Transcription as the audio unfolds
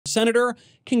Senator,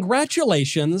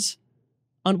 congratulations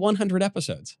on 100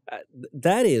 episodes.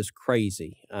 That is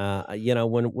crazy. You know,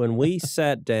 when we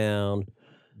sat down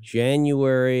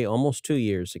January, almost 2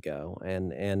 years ago,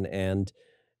 and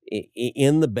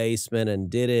in the basement and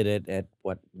did it at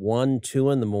what, 1, 2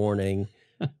 in the morning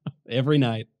Every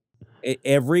night.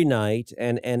 Every night,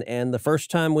 and the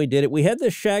first time we did it, we had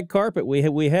this shag carpet.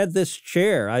 We had this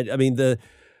chair. I mean the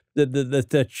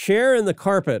chair and the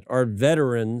carpet are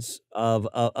veterans of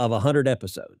 100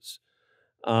 episodes.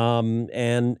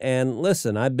 And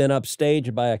listen, I've been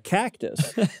upstaged by a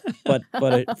cactus, but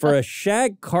for a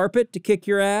shag carpet to kick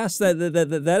your ass,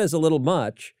 that is a little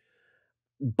much.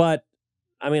 But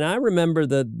I mean, I remember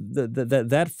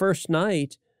that first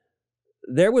night,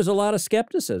 there was a lot of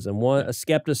skepticism.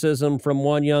 Skepticism from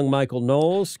one young Michael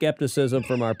Knowles, skepticism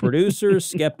from our producers,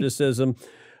 skepticism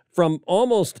from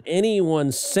almost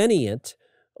anyone sentient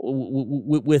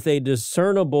with a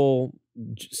discernible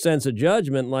sense of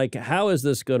judgment, like, how is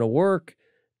this going to work?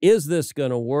 Is this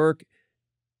going to work?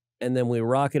 And then we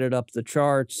rocketed up the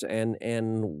charts, and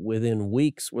within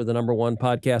weeks, we're the #1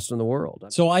 podcast in the world.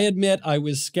 So I admit I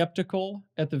was skeptical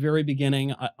at the very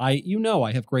beginning. I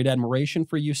have great admiration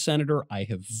for you, Senator. I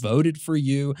have voted for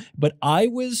you, but I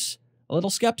was a little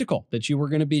skeptical that you were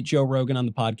going to beat Joe Rogan on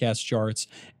the podcast charts.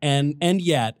 And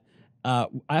yet,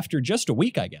 after just a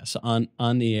week, I guess,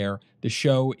 on the air, the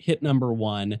show hit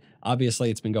 #1. Obviously,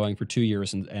 it's been going for 2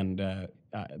 years, and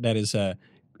that is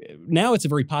now it's a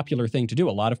very popular thing to do.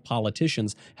 A lot of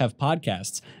politicians have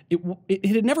podcasts. It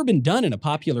had never been done in a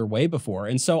popular way before,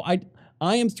 and so I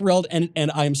am thrilled, and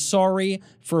I'm sorry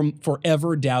for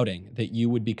forever doubting that you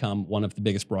would become one of the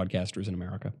biggest broadcasters in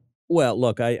America. Well,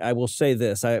 look, I will say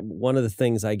this. One of the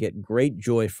things I get great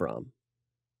joy from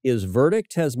is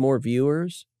Verdict has more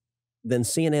viewers than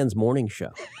CNN's morning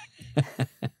show.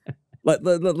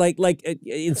 like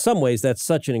in some ways, that's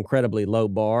such an incredibly low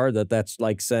bar that's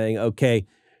like saying, okay,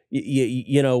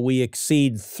 you know, we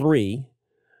exceed 3.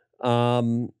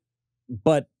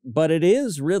 But it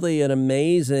is really an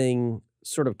amazing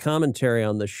sort of commentary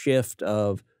on the shift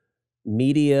of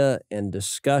media and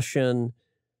discussion.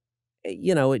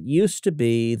 You know, it used to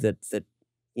be that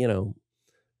you know,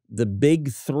 the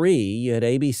big 3, you had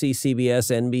ABC,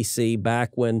 CBS, NBC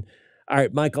back when. All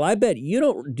right, Michael, I bet you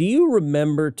don't. Do you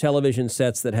remember television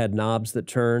sets that had knobs that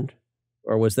turned,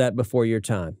 or was that before your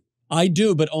time? I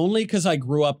do, but only because I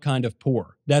grew up kind of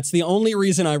poor. That's the only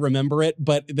reason I remember it,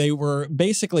 but they were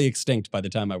basically extinct by the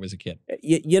time I was a kid.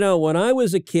 You know, when I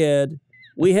was a kid,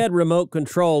 we had remote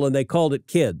control, and they called it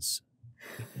kids.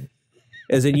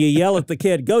 As in, you yell at the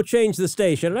kid, go change the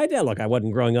station. And I did. Look, I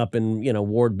wasn't growing up in, you know,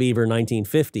 Ward Beaver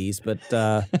 1950s, but,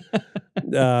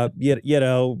 you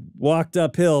know, walked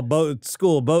uphill,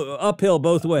 uphill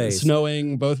both ways.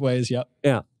 Snowing both ways, yep.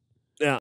 Yeah.